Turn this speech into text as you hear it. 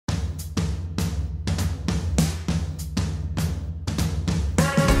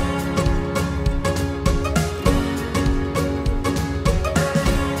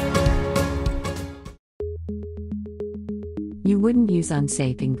wouldn't use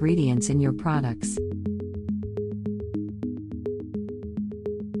unsafe ingredients in your products.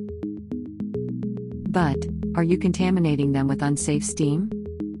 But, are you contaminating them with unsafe steam?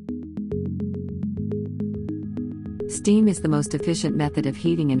 Steam is the most efficient method of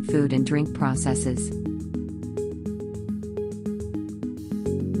heating in food and drink processes.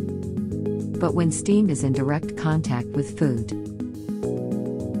 But when steam is in direct contact with food,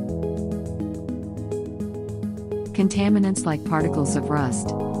 contaminants like particles of rust,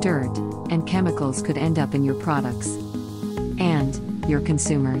 dirt, and chemicals could end up in your products and your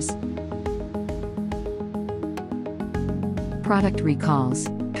consumers. Product recalls,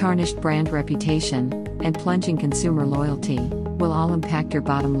 tarnished brand reputation, and plunging consumer loyalty will all impact your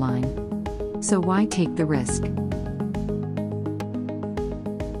bottom line. So why take the risk?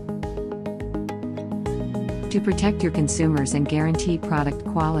 To protect your consumers and guarantee product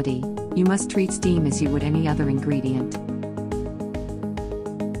quality, you must treat steam as you would any other ingredient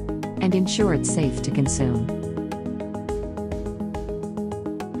and ensure it's safe to consume.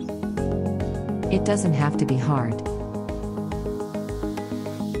 It doesn't have to be hard.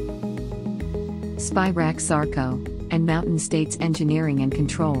 Spirax Sarco and Mountain States Engineering and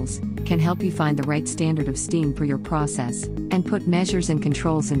Controls can help you find the right standard of steam for your process and put measures and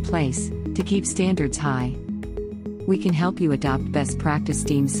controls in place to keep standards high. We can help you adopt best practice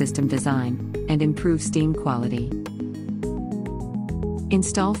steam system design and improve steam quality.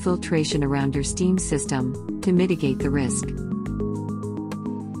 Install filtration around your steam system to mitigate the risk.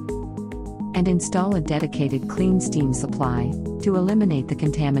 And install a dedicated clean steam supply to eliminate the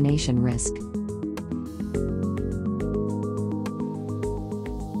contamination risk.